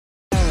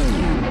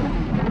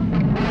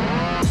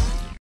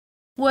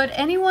Would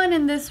anyone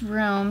in this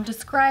room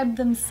describe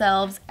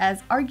themselves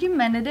as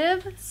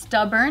argumentative,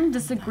 stubborn,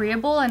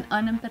 disagreeable, and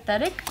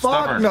unempathetic?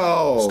 Fuck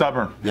no.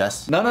 Stubborn.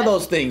 Yes. None of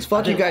those things.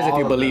 Fuck you guys if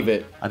you believe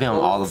it. I think I'm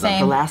all of them.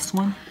 The last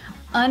one?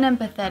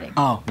 Unempathetic.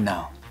 Oh,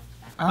 no.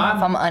 I don't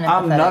know if I'm unempathetic.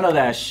 I'm none of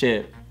that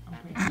shit.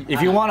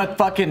 If you want to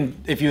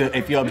fucking, if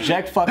you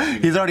object, fuck.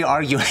 He's already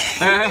arguing.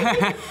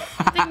 Ding,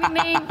 ding,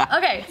 ding.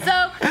 Okay,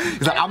 so.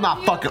 He's like, I'm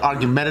not fucking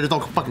argumentative.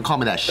 Don't fucking call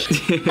me that shit.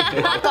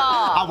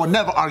 I will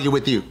never argue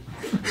with you.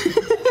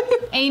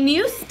 A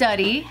new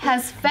study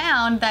has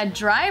found that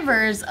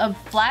drivers of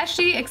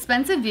flashy,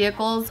 expensive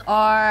vehicles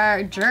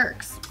are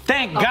jerks.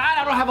 Thank God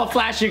I don't have a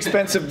flashy,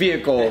 expensive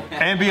vehicle.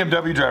 And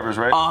BMW drivers,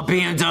 right? Oh,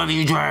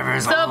 BMW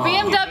drivers. So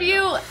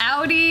BMW,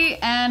 Audi,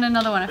 and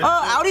another one.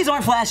 Audis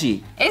aren't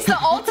flashy. It's the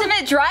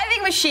ultimate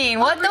driving machine.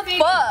 What the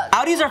fuck?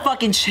 Audis are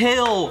fucking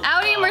chill.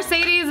 Audi,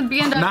 Mercedes,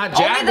 BMW. Not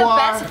Only the Jaguar.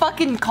 best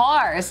fucking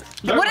cars.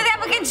 What do they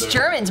have against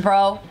Germans,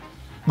 bro?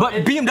 But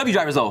BMW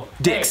drivers though,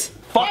 dicks.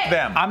 Fuck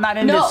them. I'm not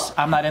in this.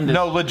 I'm not in this.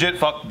 No, legit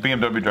fuck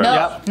BMW drivers.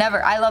 No,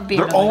 never. I love BMW.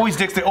 They're always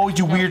dicks. They always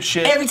do weird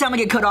shit. Every time I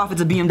get cut off, it's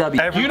a BMW.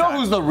 Every you know time.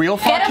 who's the real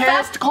Get a fuckhead?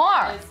 fast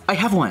car. I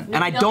have one,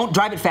 and I don't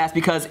drive it fast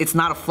because it's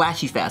not a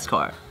flashy fast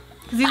car.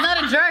 Because he's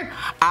not a jerk.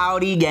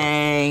 Audi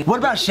gang. What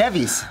about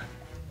Chevys?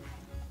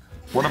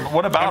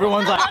 What about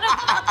Everyone's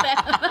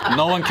like,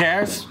 no one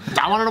cares.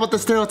 I want to know what the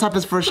stereotype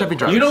is for a Chevy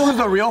driver. You know who's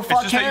the real It's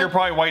just that you're fuckhead?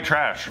 probably white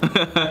trash.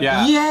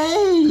 Yeah.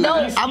 Yay! No,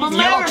 I'm Yellow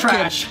American.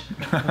 trash.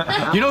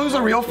 You know who's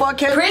the real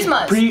fuckhead?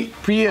 Prismas.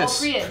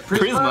 Prius.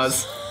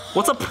 Prismas.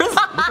 What's a Prisma?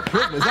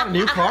 Prisma. Is that a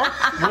new car?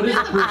 What is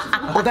a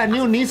Prisma? Oh, that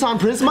new Nissan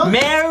Prisma?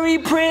 Merry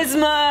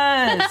Prismas!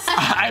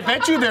 I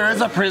bet you there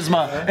is a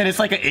Prisma, and it's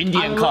like an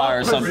Indian car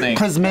or something.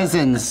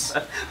 Prismizins.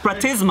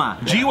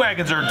 Pratisma.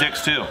 G-Wagons are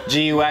dicks too.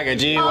 G-Wagon,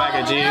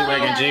 G-Wagon,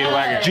 G-Wagon,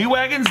 G-Wagon.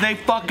 G-Wagons, they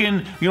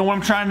fucking, you know what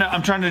I'm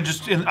trying to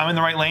just, I'm in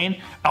the right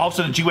lane. All of a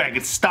sudden,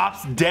 G-Wagon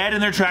stops dead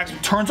in their tracks,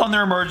 turns on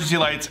their emergency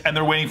lights, and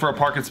they're waiting for a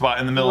parking spot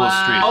in the middle of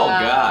the street. Oh,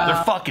 God.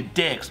 They're fucking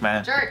dicks,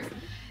 man. Jerks.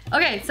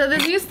 Okay, so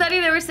this new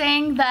study, they were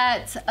saying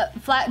that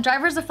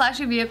drivers of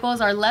flashy vehicles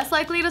are less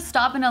likely to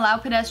stop and allow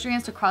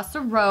pedestrians to cross the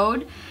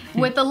road,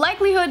 with the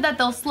likelihood that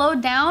they'll slow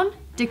down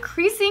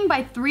decreasing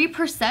by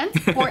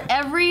 3% for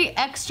every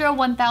extra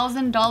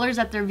 $1,000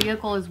 that their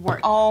vehicle is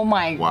worth. Oh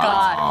my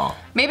God.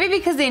 Maybe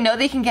because they know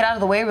they can get out of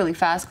the way really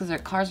fast because their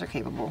cars are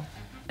capable.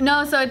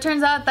 No, so it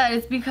turns out that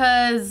it's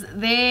because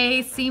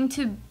they seem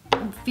to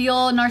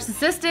feel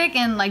narcissistic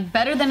and like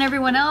better than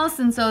everyone else,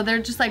 and so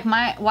they're just like,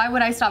 why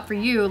would I stop for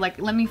you?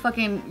 Like, let me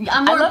fucking,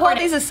 I'm more I love all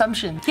important. these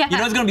assumptions. Yeah. You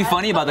know what's gonna be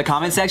funny about the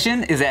comment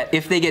section is that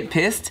if they get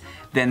pissed,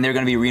 then they're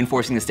gonna be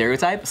reinforcing the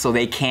stereotype, so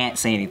they can't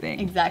say anything.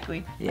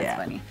 Exactly. Yeah. That's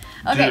funny.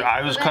 Okay. Dude,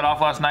 I was cut off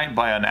last night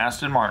by an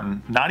Aston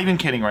Martin. Not even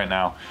kidding right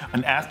now.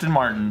 An Aston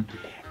Martin,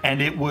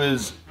 and it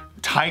was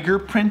tiger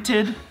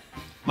printed.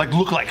 Like,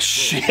 look like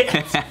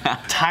shit.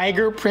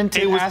 Tiger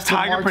printed. It was Aston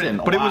tiger Martin.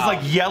 printed, but it was like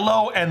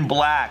yellow and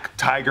black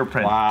tiger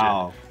printed.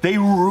 Wow. They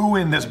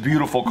ruined this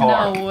beautiful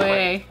car. No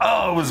way.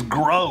 Oh, it was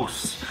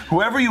gross.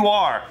 Whoever you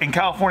are in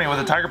California with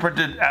a tiger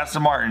printed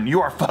Aston Martin,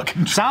 you are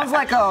fucking trash. Sounds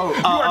like you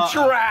are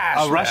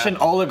trash. a Russian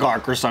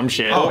oligarch or some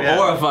shit. Oh, yeah.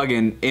 Or a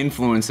fucking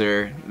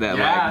influencer that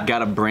like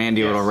got a brand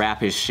deal to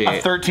wrap his shit.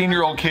 A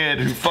 13-year-old kid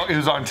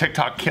who's on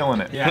TikTok killing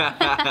it.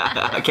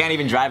 Yeah. Can't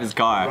even drive his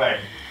car. Right.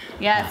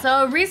 Yeah,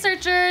 so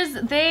researchers,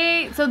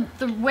 so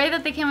the way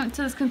that they came up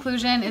to this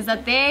conclusion is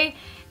that they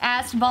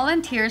asked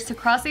volunteers to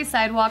cross a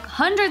sidewalk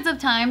hundreds of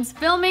times,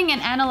 filming and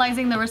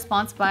analyzing the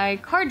response by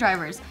car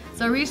drivers.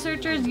 So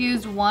researchers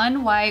used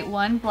one white,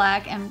 one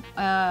black, and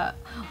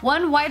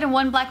one white and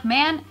one black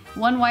man,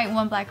 one white,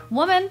 one black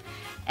woman,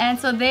 and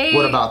so they...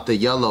 What about the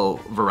yellow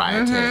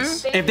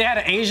varieties? If they had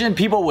an Asian,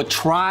 people would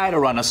try to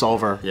run us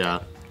over. Yeah.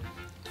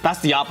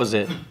 That's the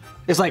opposite.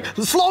 It's like,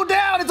 slow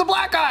down, it's a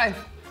black guy.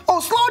 Oh,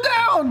 slow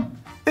down.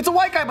 It's a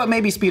white guy, but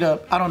maybe speed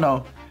up. I don't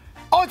know.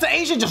 Oh, it's an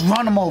Asian, just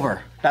run him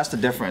over. That's the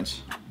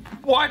difference.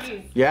 What?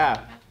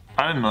 Yeah.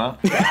 I didn't know.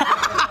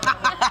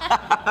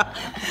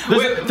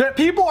 The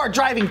people are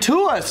driving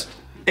to us.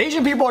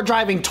 Asian people are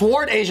driving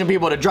toward Asian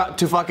people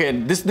to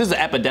fucking, this is an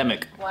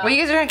epidemic. Wow. Well,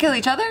 you guys are gonna kill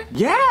each other?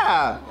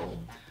 Yeah.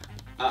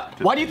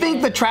 Why do you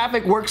think the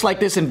traffic works like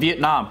this in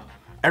Vietnam?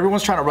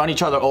 Everyone's trying to run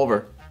each other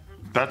over.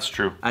 That's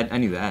true. I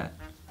knew that.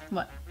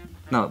 What?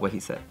 No, what he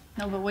said.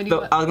 No, but what do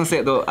you... I was gonna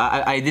say though,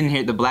 I didn't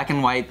hear the black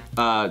and white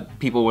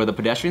people were the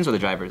pedestrians or the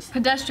drivers?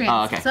 Pedestrians.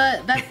 Oh, okay.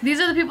 So these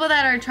are the people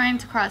that are trying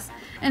to cross.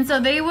 And so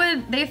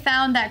they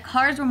found that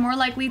cars were more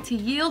likely to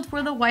yield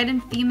for the white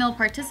and female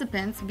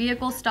participants.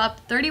 Vehicles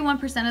stopped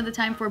 31% of the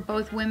time for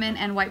both women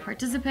and white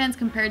participants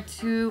compared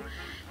to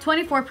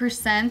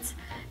 24%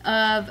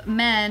 of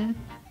men.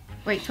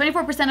 Wait,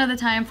 24% of the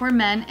time for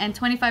men and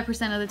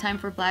 25% of the time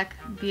for black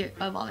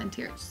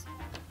volunteers.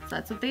 So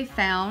that's what they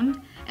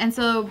found. And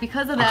so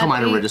because of that, I'll come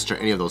out and register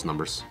any of those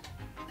numbers.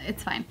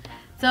 It's fine.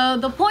 So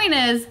the point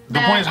is The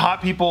point is,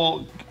 hot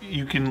people,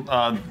 you can,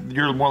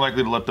 you're more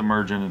likely to let them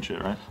merge in and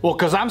shit, right? Well,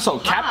 cause I'm so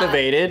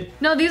captivated.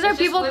 No, these are It's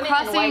just people women and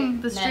crossing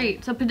white the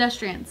street, so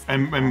pedestrians.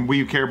 And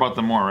we care about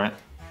them more, right?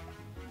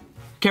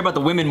 care about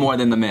the women more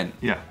than the men.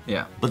 Yeah.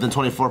 Yeah. But then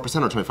 24% or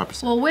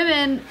 25%? Well,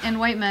 women and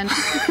white men.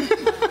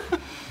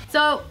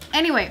 So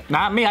anyway,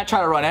 Not me. I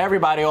try to run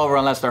everybody over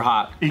unless they're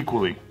hot.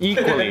 Equally.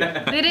 Equally.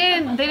 they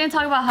didn't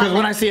talk about how. Because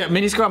when I see a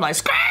mini skirt, I'm like,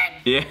 skirt!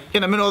 Yeah.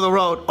 In the middle of the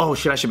road. Oh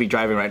shit, I should be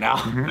driving right now.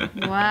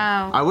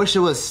 Wow. I wish it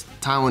was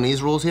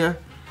Taiwanese rules here,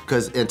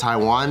 because in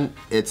Taiwan,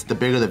 it's the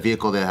bigger the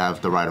vehicle, they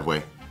have the right of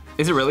way.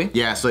 Is it really?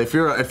 Yeah, so if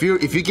you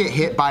get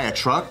hit by a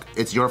truck,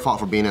 it's your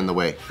fault for being in the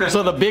way.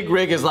 So the big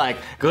rig is like,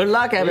 good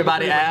luck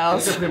everybody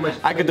else.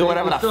 I can do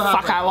whatever the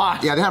fuck I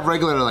want. Yeah, they have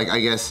regular, like,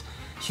 I guess,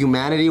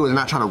 humanity where they're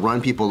not trying to run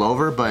people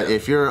over, but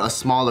if you're a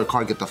smaller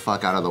car, get the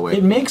fuck out of the way.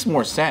 It makes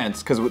more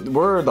sense because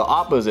we're the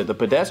opposite. The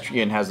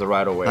pedestrian has the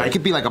right of way. It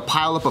could be like a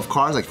pileup of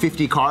cars, like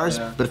 50 cars,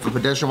 but if a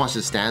pedestrian wants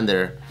to stand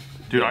there.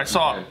 Dude, I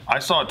saw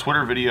a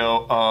Twitter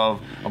video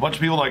of a bunch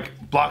of people like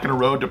blocking a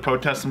road to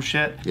protest some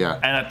shit. Yeah.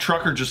 And a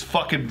trucker just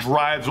fucking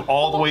drives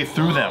all the way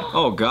through them.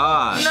 Oh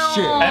god.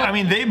 Shit. And, I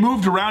mean, they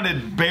moved around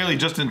it barely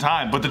just in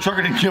time, but the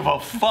trucker didn't give a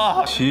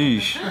fuck.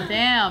 Sheesh.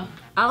 Damn.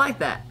 I like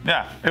that.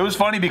 Yeah, it was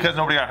funny because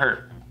nobody got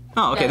hurt.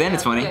 Oh, okay, then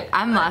it's funny.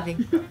 I'm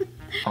laughing.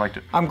 I liked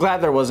it. I'm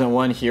glad there wasn't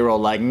one hero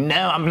like,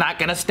 no, I'm not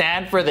gonna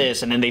stand for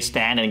this, and then they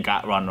stand and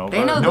got run over.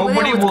 They know the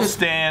Nobody way will was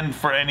stand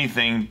for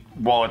anything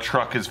while a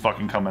truck is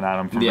fucking coming at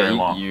them for Yeah, very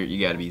long. you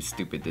gotta be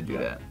stupid to do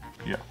that.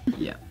 Yeah.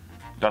 Yeah.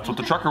 That's what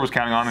the trucker was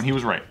counting on, and he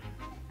was right.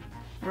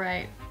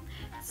 Right.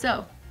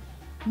 So,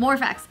 more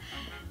facts.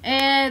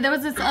 And there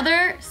was this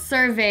other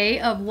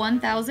survey of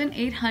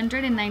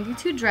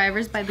 1,892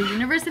 drivers by the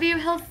University of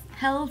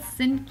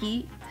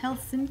Helsinki. Okay,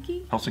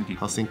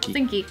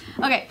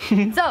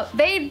 so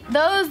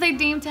those that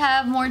deemed to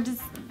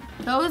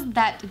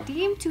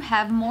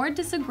have more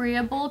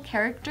disagreeable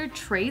character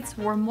traits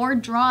were more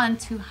drawn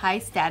to high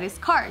status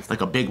cars.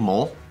 Like a big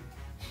mole?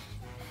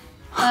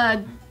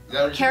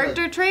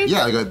 Character traits?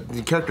 Yeah, like a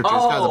character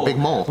traits guy has a big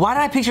mole. Why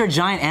did I picture a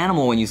giant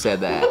animal when you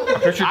said that?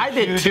 I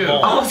did too.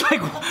 I was like,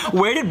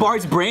 where did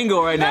Bart's brain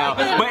go right now?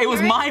 But it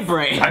was my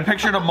brain. I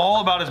pictured a mole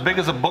about as big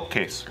as a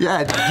bookcase. Yeah,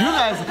 you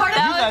guys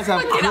have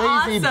fucking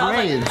crazy awesome.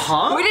 brains.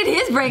 Where did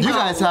his brain go? You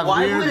guys have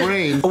weird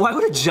brains. Why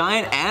would a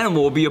giant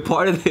animal be a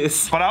part of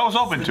this? But I was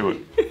open to it.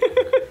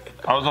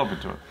 I was open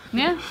to it.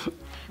 Yeah.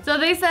 So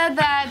they said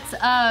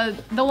that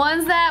the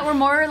ones that were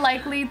more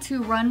likely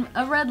to run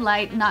a red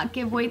light, not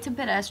give way to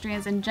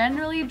pedestrians, and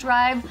generally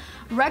drive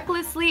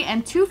recklessly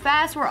and too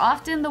fast were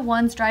often the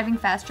ones driving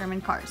fast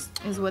German cars,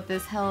 is what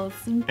this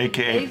Helsinki...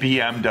 AKA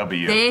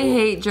BMW. They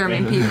hate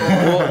German people.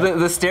 Well,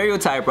 the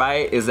stereotype,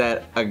 right, is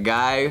that a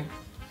guy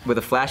with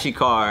a flashy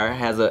car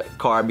has a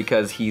car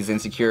because he's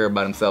insecure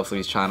about himself, so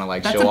he's trying to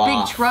like That's show a big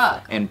off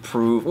truck. and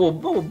prove. Well,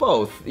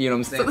 both. You know what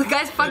I'm saying? So the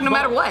guy's fucked no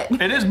matter what.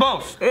 It is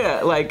both.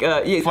 Yeah, like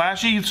yeah,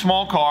 Flashy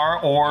small car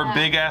or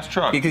big ass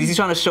truck. because he's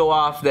trying to show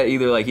off that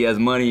either like he has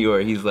money or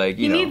he's like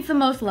He needs the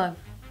most love.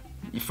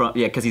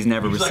 because he's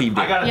never received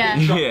I it. got a Yeah.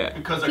 big truck Yeah.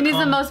 because He needs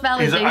the most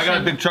He's like, I got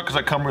a validation. big truck because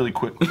I come really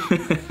quick.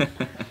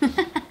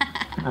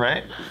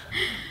 Right?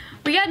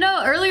 But yeah,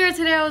 no, earlier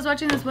today I was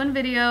watching this one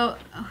video.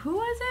 Who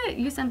was it?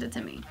 You sent it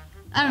to me.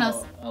 I don't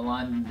know.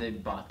 Alain de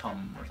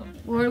Bottom or something.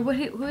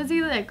 Who is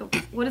he like?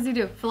 What does he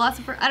do?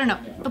 Philosopher? I don't know.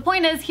 The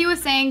point is, he was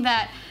saying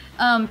that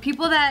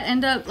people that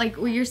end up, like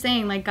what you're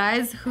saying, like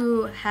guys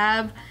who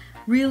have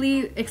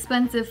really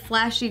expensive,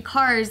 flashy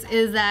cars,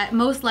 is that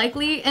most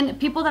likely, and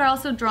people that are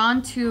also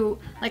drawn to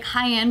like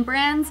high-end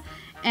brands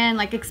and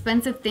like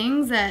expensive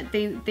things that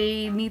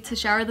they need to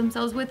shower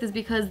themselves with, is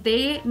because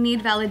they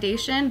need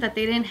validation that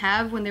they didn't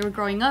have when they were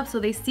growing up, so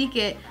they seek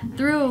it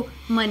through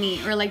money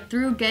or like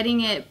through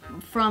getting it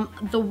from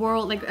the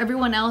world, like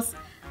everyone else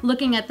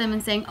looking at them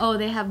and saying, oh,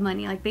 they have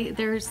money, like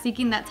they're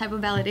seeking that type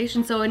of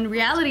validation. So in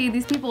reality,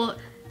 these people,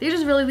 they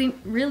just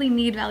really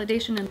need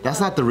validation. And That's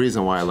not the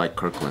reason why I like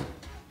Kirkland.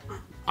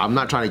 I'm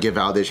not trying to give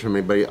validation from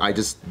anybody.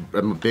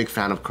 I'm a big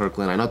fan of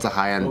Kirkland. I know it's a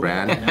high-end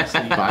brand,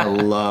 but I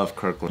love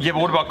Kirkland. Yeah,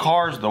 but what about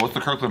cars though? What's the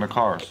Kirkland of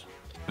cars?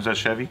 Is that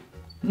Chevy?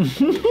 I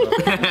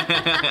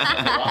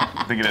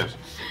think it is.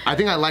 I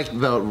think I like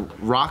the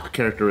rock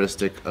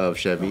characteristic of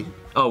Chevy.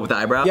 Oh, with the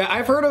eyebrow? Yeah,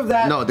 I've heard of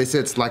that. No, they say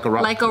it's like a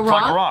rock. Like a It's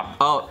like a rock?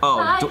 rock.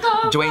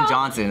 Oh, Dwayne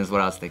Johnson is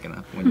what I was thinking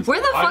of. When you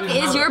Where the fuck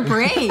is your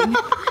brain?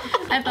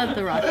 I thought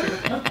The Rock too.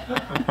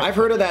 I've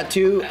heard of that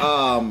too,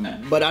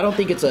 but I don't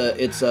think it's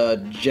a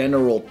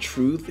general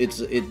truth.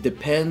 It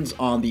depends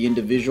on the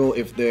individual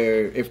if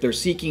they're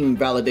seeking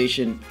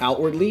validation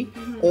outwardly,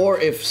 or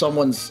if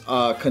someone's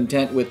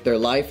content with their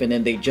life and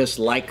then they just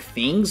like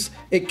things.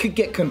 It could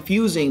get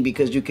confusing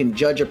because you can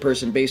judge a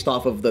person based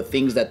off of the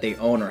things that they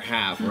own or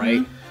have,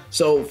 right?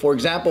 So, for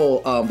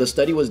example, the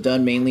study was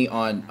done mainly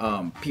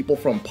on people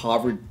from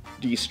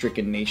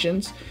poverty-stricken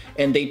nations,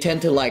 and they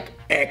tend to like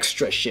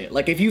extra shit.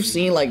 Like if you've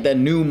seen like the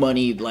new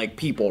money like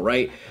people,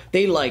 right?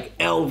 They like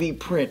LV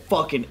print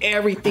fucking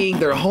everything.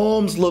 Their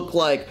homes look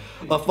like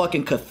a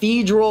fucking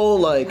cathedral.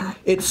 Like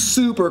it's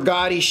super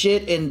gaudy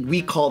shit, and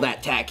we call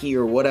that tacky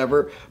or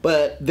whatever.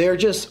 But they're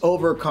just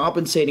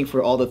overcompensating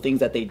for all the things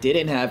that they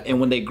didn't have. And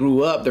when they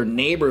grew up, their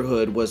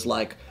neighborhood was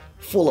like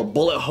full of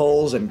bullet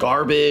holes and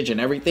garbage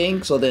and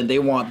everything. So then they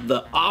want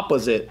the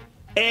opposite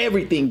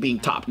everything being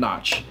top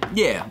notch.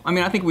 Yeah, I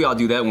mean, I think we all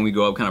do that when we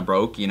grow up kind of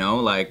broke, you know?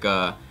 Like,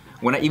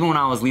 even when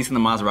I was leasing the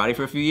Maserati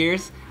for a few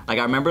years, like,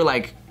 I remember,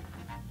 like,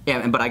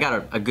 yeah, but I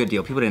got a good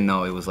deal. People didn't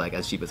know it was, like,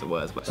 as cheap as it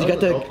was. But You got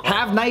to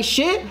have nice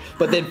shit,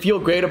 but then feel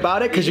great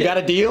about it because you got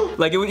a deal?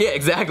 like, yeah,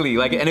 exactly.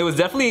 Like, and it was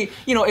definitely,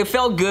 you know, it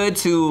felt good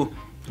to,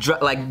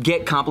 like,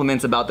 get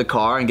compliments about the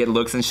car and get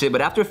looks and shit,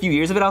 but after a few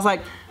years of it, I was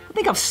like, I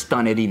think I've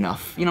stunted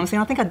enough. You know what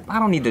I'm saying? I think I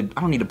don't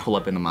need to pull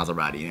up in the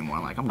Maserati anymore.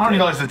 Like, I'm I don't good.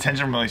 need all this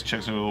attention from all these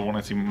chicks who want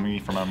to see me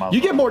from my mouth.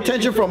 You get more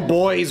attention from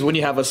boys when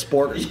you have a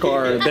sports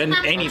car than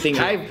anything.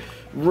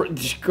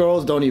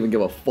 Girls don't even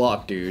give a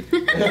fuck, dude.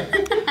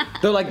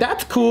 They're like,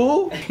 that's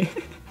cool.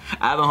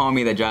 I have a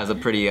homie that drives a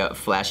pretty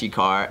flashy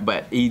car,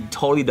 but he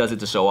totally does it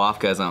to show off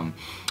because I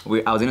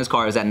was in his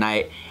car, it was at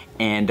night,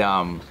 and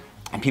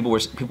people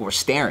were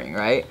staring,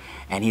 right?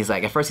 And he's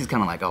like, at first he's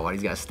kind of like, oh, why are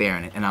these guys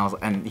staring?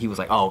 And he was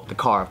like, oh, the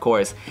car, of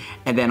course.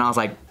 And then I was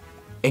like,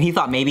 and he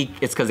thought maybe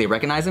it's because they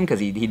recognize him because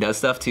he does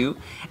stuff too.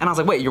 And I was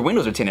like, wait, your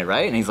windows are tinted,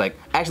 right? And he's like,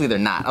 actually they're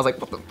not. I was like,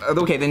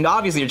 okay, then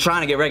obviously you're trying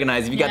to get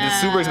recognized if you got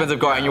this super expensive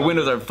car and your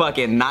windows are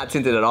fucking not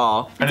tinted at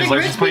all. And It's his like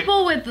rich license plate.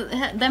 people with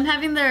them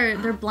having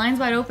their blinds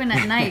wide open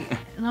at night.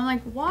 And I'm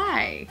like,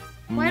 why?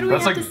 Why do we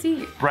That's have like to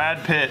see?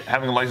 Brad Pitt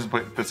having a license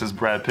plate that says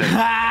Brad Pitt. It's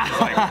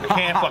like, I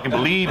can't fucking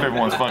believe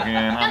everyone's fucking,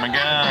 oh my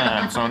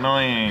god, it's so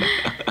annoying.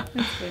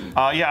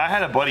 Yeah, I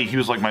had a buddy, he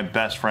was like my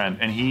best friend,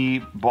 and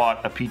he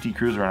bought a PT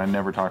Cruiser and I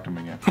never talked to him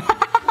again.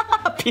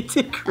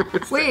 PT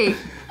Cruiser. Wait,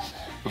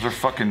 Those are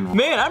fucking,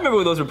 Man, I remember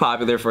when those were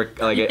popular for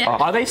like.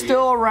 Are they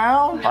still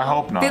around? I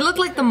hope not. they look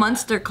like the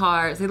Munster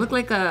cars. They look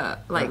like a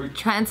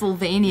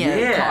Transylvania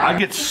Yeah. car. I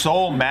get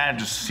so mad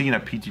just seeing a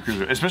PT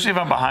Cruiser, especially if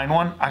I'm behind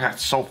one. I got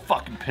so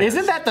fucking pissed.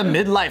 Isn't that the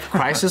midlife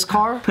crisis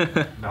car?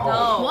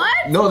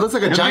 What? No, it looks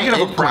like a You're giant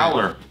thinking of a eggplant.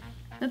 Prowler.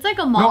 That's like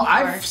a mall No, car.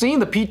 I've seen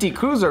the PT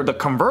Cruiser, the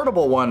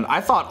convertible one. I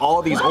thought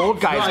all these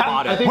old guys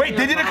bought it. Wait,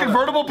 they did a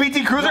convertible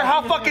PT Cruiser?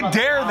 How fucking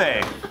dare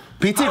they?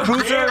 PT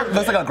Cruiser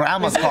looks like a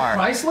grandma's car.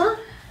 Chrysler?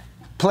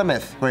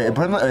 Plymouth. Wait,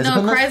 Plymouth? Is it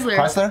No, Plymouth? Chrysler.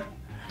 Chrysler?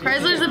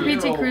 Chrysler's a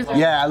PT Cruiser.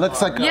 Yeah, it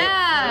looks like.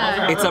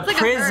 Yeah. It's a looks like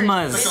hearse.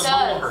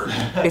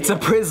 Prismas. It's a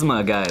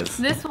Prisma, guys.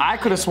 This one. I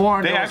could have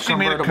sworn They it was actually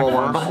made a convertible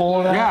ones. convertible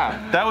of that?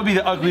 Yeah. That would be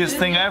the ugliest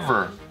thing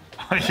ever.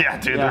 Yeah,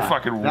 dude, they're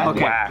fucking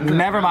Okay, whack.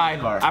 never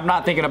mind. I'm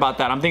not thinking about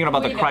that. I'm thinking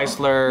about the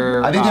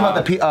Chrysler. I think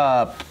about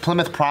the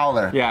Plymouth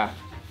Prowler. Yeah.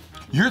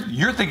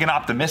 You're thinking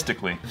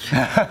optimistically,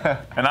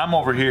 and I'm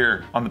over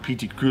here on the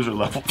PT Cruiser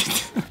level.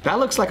 That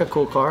looks like a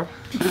cool car.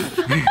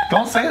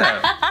 Don't say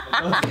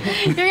that.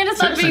 You're gonna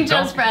stop being Seriously,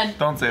 Joe's friend.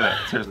 Don't say that.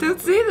 Seriously. Don't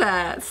say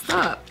that.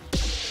 Stop.